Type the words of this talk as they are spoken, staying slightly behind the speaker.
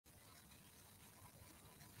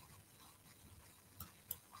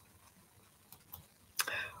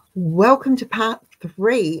Welcome to part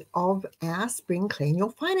 3 of our Spring Clean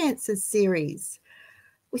Your Finances series.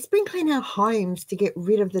 We spring clean our homes to get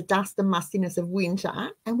rid of the dust and mustiness of winter,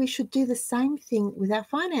 and we should do the same thing with our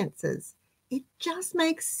finances. It just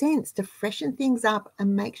makes sense to freshen things up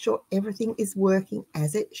and make sure everything is working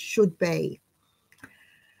as it should be.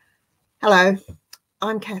 Hello,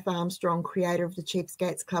 I'm Kath Armstrong, creator of the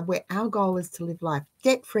Cheapskates Club, where our goal is to live life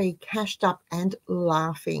debt-free, cashed up and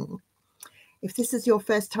laughing. If this is your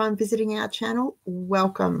first time visiting our channel,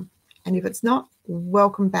 welcome. And if it's not,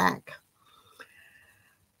 welcome back.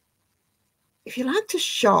 If you like to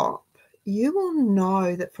shop, you will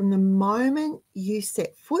know that from the moment you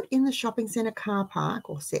set foot in the shopping centre car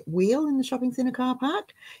park or set wheel in the shopping centre car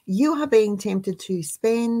park, you are being tempted to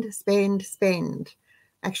spend.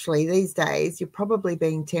 Actually, these days, you're probably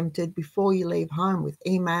being tempted before you leave home with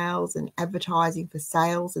emails and advertising for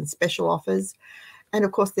sales and special offers. And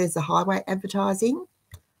of course, there's the highway advertising.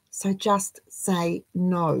 So just say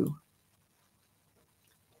no.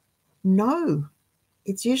 No.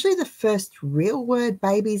 It's usually the first real word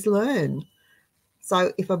babies learn.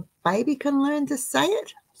 So if a baby can learn to say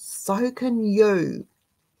it, so can you.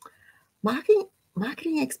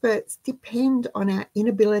 Marketing experts depend on our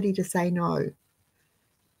inability to say no.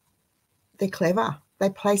 They're clever. They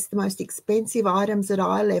place the most expensive items at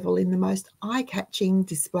eye level in the most eye-catching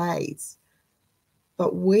displays.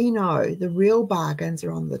 But we know the real bargains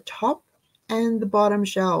are on the top and the bottom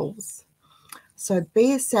shelves. So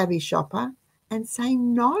be a savvy shopper and say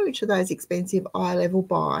no to those expensive eye-level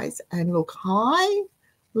buys and look high,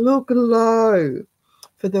 look low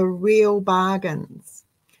for the real bargains.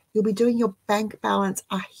 You'll be doing your bank balance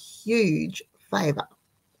a huge favour.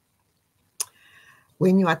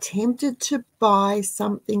 When you are tempted to buy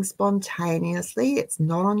something spontaneously, it's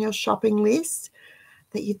not on your shopping list,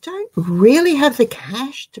 that you don't really have the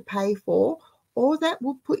cash to pay for, or that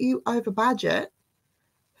will put you over budget,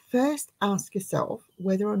 first ask yourself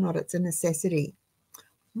whether or not it's a necessity.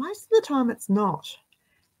 Most of the time it's not.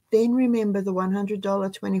 Then remember the $100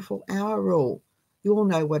 24-hour rule. You all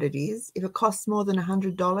know what it is. If it costs more than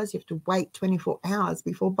 $100, you have to wait 24 hours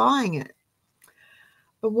before buying it.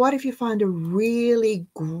 But what if you find a really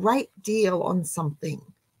great deal on something?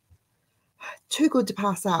 Too good to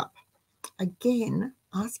pass up. Again,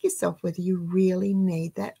 ask yourself whether you really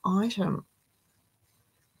need that item.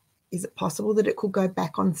 Is it possible that it could go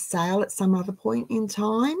back on sale at some other point in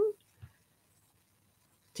time?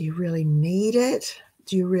 Do you really need it?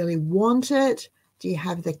 Do you really want it? Do you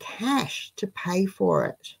have the cash to pay for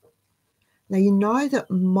it? Now, you know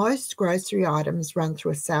that most grocery items run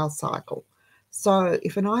through a sales cycle. So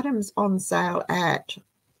if an item's on sale at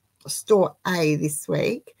store A this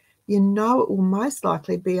week, you know it will most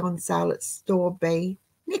likely be on sale at store B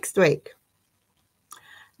next week.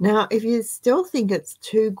 Now, if you still think it's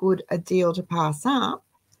too good a deal to pass up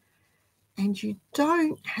and you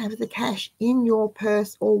don't have the cash in your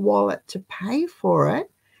purse or wallet to pay for it,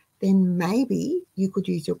 then maybe you could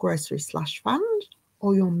use your grocery slush fund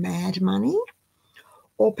or your mad money,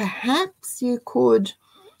 or perhaps you could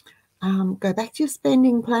go back to your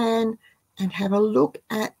spending plan and have a look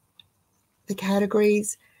at the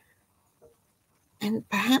categories, and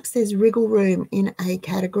perhaps there's wriggle room in a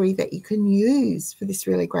category that you can use for this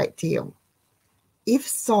really great deal. If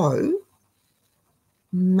so,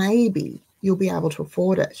 maybe you'll be able to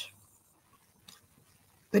afford it.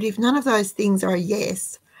 But if none of those things are a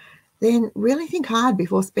yes, then really think hard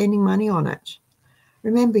before spending money on it.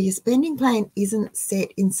 Remember, your spending plan isn't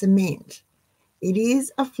set in cement. It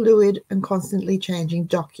is a fluid and constantly changing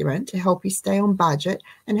document to help you stay on budget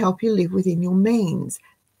and help you live within your means.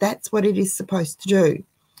 That's what it is supposed to do.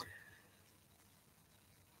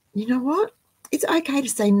 You know what? It's okay to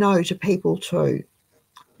say no to people too.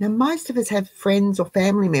 Now, most of us have friends or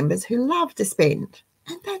family members who love to spend,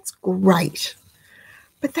 and that's great.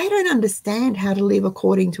 But they don't understand how to live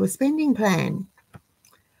according to a spending plan.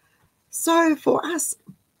 So for us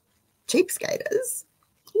cheapskaters,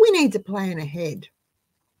 we need to plan ahead.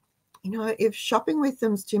 You know, if shopping with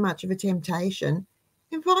them's too much of a temptation,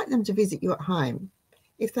 invite them to visit you at home.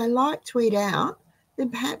 If they like to eat out,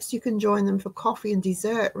 then perhaps you can join them for coffee and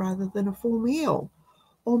dessert rather than a full meal,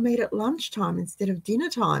 or meet at lunchtime instead of dinner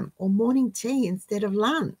time, or morning tea instead of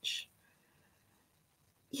lunch.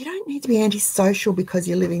 You don't need to be antisocial because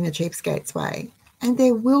you're living the cheapskates way. And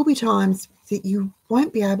there will be times that you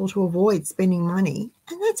won't be able to avoid spending money,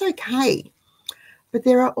 and that's okay. But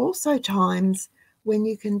there are also times when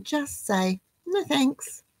you can just say, no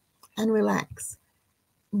thanks, and relax,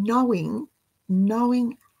 knowing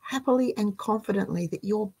happily and confidently that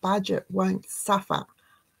your budget won't suffer.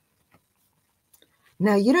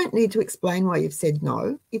 Now, you don't need to explain why you've said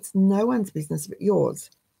no. It's no one's business but yours.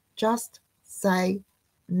 Just say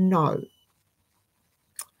no.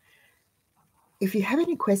 If you have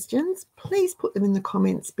any questions, please put them in the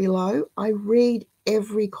comments below. I read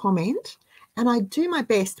every comment and I do my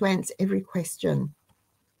best to answer every question.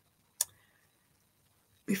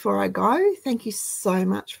 Before I go, thank you so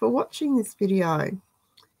much for watching this video.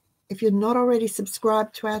 If you're not already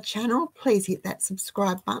subscribed to our channel, please hit that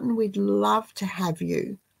subscribe button. We'd love to have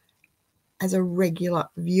you as a regular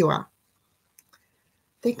viewer.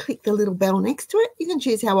 Then click the little bell next to it. You can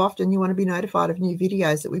choose how often you want to be notified of new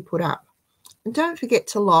videos that we put up. And don't forget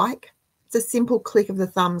to like. It's a simple click of the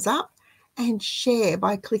thumbs up, and share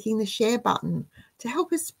by clicking the share button to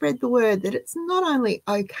help us spread the word that it's not only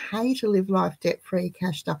okay to live life debt-free,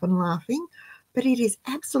 cashed up and laughing, but it is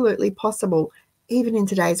absolutely possible even in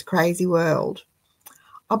today's crazy world.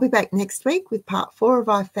 I'll be back next week with part 4 of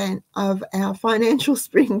our financial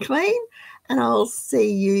spring clean, and I'll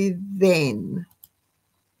see you then.